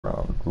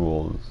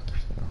controls.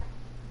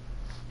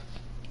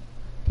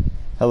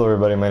 Hello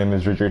everybody, my name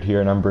is Richard here,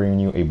 and I'm bringing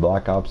you a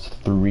Black Ops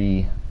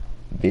 3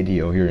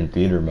 video here in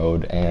theater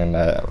mode. And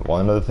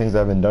one of the things I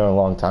haven't done in a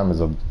long time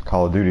is a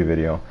Call of Duty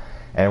video.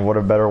 And what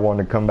a better one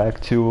to come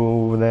back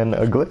to than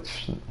a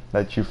glitch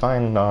that you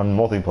find on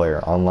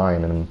multiplayer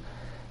online. And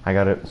I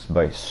got it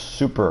by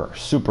super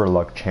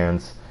luck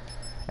chance.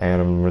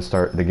 And I'm gonna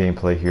start the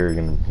gameplay here. You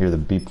can hear the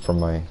beep from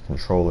my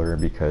controller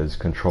because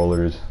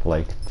controllers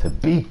like to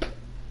beep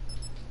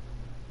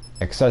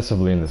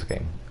excessively in this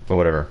game, but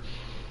whatever.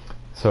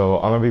 So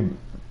I'm gonna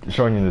be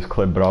showing you this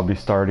clip, but I'll be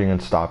starting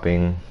and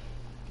stopping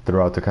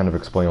throughout to kind of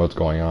explain what's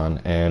going on.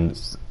 And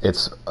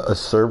it's a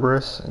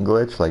Cerberus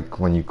glitch, like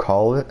when you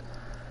call it.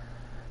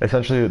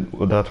 Essentially,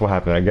 that's what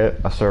happened. I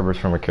get a Cerberus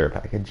from a care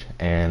package,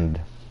 and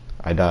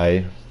I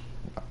die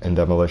in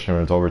demolition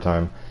when it's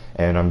overtime.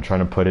 And I'm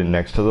trying to put it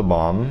next to the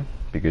bomb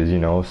because, you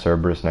know,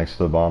 Cerberus next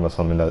to the bomb is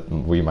something that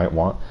we might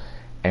want.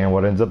 And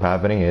what ends up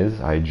happening is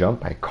I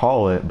jump, I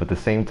call it, but the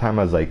same time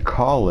as I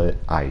call it,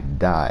 I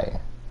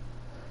die.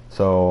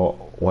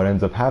 So what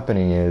ends up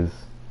happening is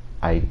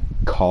I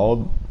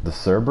called the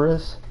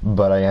Cerberus,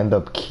 but I end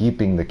up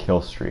keeping the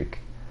Killstreak.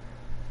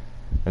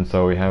 And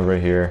so we have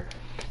right here,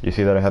 you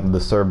see that I have the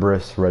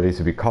Cerberus ready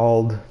to be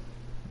called,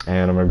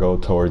 and I'm gonna go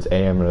towards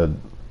A. I'm gonna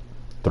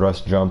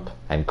thrust jump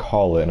and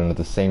call it, and at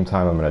the same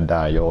time I'm gonna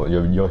die.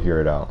 You'll hear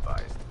it out.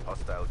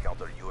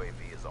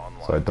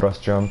 So I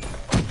thrust jump,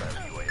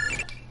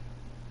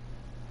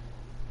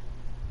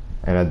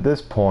 and at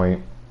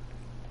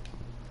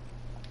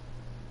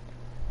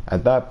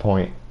that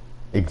point,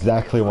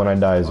 exactly when I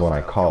die is when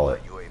I call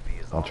it.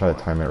 I'll try to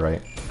time it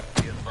right.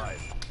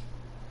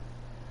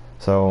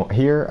 So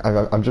here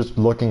I'm just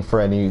looking for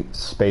any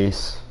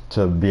space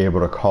to be able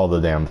to call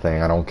the damn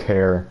thing. I don't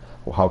care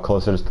how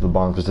close it is to the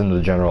bomb, just in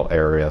the general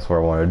area. That's what I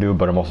want to do,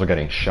 but I'm also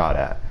getting shot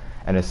at.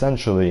 And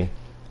essentially,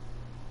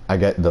 I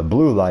get the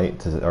blue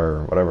light,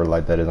 or whatever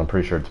light that is, I'm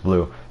pretty sure it's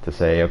blue, to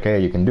say, okay,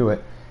 you can do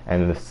it.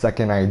 And the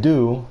second I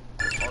do,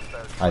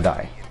 I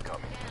die.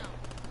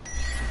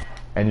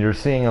 And you're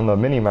seeing on the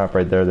mini-map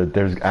right there that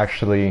there's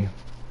actually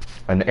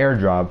an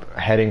airdrop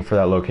heading for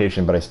that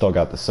location, but I still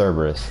got the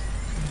Cerberus.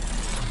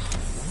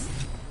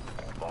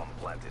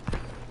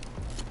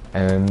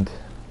 And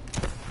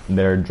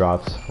there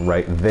drops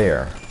right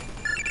there.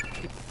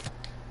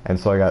 And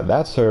so I got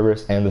that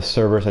Cerberus and the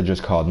Cerberus I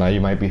just called. Now you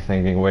might be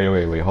thinking,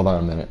 wait, hold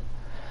on a minute.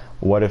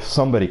 What if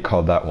somebody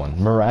called that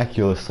one?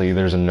 Miraculously,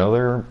 there's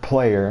another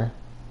player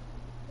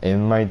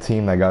in my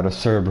team that got a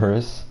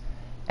Cerberus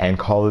and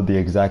called it the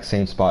exact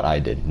same spot I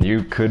did.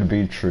 You could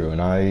be true,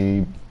 and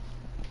I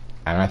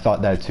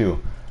thought that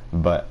too.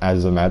 But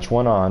as the match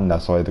went on,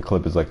 that's why the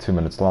clip is like 2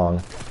 minutes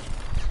long,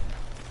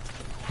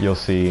 you'll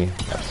see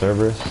that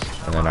Cerberus,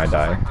 and then I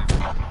die.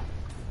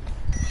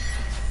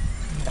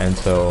 And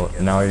so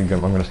now I'm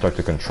going to start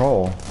to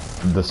control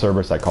the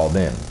Cerberus I called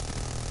in,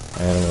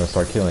 and I'm going to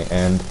start killing.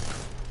 And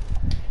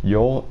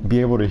you'll be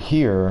able to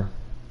hear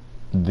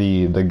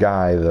the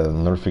guy, the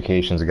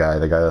notifications guy,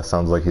 the guy that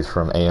sounds like he's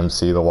from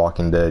AMC, The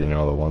Walking Dead, you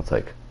know, the ones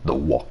like The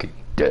Walking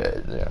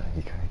Dead. Yeah,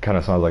 he kind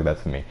of sounds like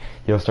that to me.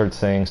 He'll start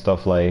saying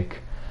stuff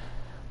like,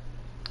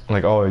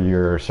 oh,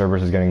 your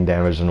Cerberus is getting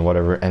damaged and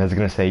whatever, and it's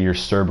gonna say your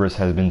Cerberus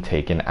has been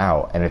taken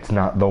out, and it's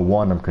not the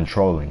one I'm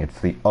controlling, it's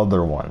the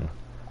other one.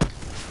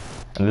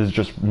 And this is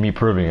just me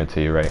proving it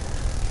to you, right?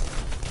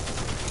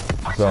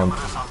 So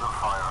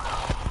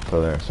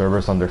there,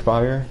 Cerberus under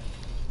fire.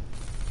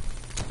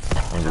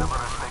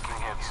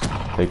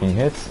 Taking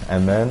hits,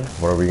 and then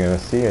what are we gonna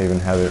see? I even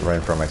have it right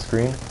in front of my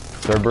screen.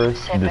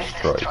 Cerberus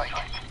destroyed.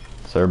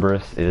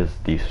 Cerberus is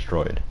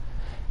destroyed.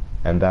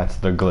 And that's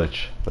the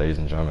glitch, ladies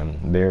and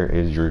gentlemen. There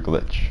is your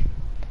glitch.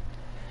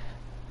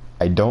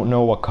 I don't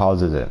know what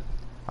causes it.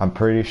 I'm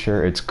pretty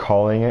sure it's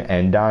calling it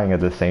and dying at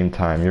the same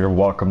time. You're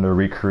welcome to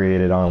recreate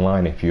it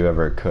online if you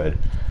ever could.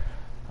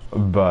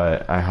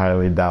 But I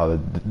highly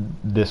doubt that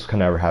this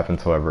can ever happen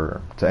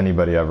to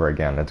anybody ever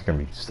again. It's going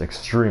to be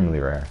extremely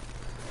rare.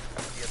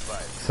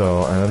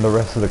 So, and then the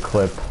rest of the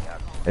clip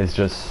is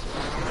just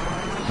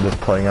this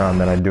playing on.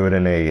 Then I do it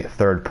in a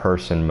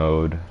third-person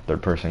mode,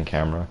 third-person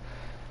camera.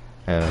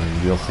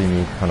 And you'll see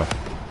me kind of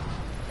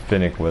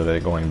finick with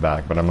it going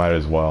back, but I might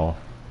as well.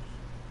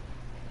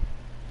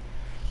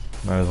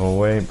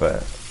 Wait,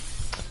 but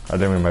I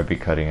think we might be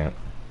cutting it.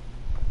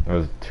 It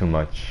was too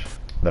much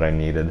that I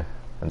needed,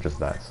 and just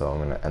that, so I'm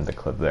going to end the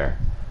clip there.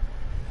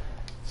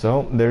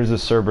 So, there's a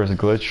Cerberus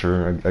glitch,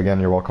 or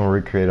again, you're welcome to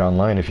recreate it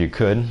online if you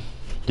could.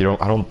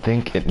 I don't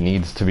think it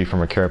needs to be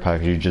from a care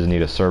package, you just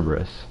need a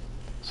Cerberus.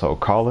 So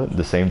call it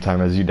the same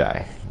time as you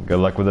die. Good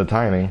luck with the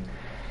timing.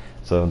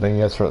 So thank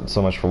you guys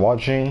so much for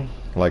watching.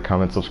 Like,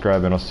 comment,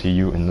 subscribe, and I'll see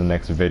you in the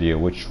next video,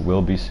 which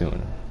will be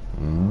soon.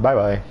 Bye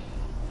bye.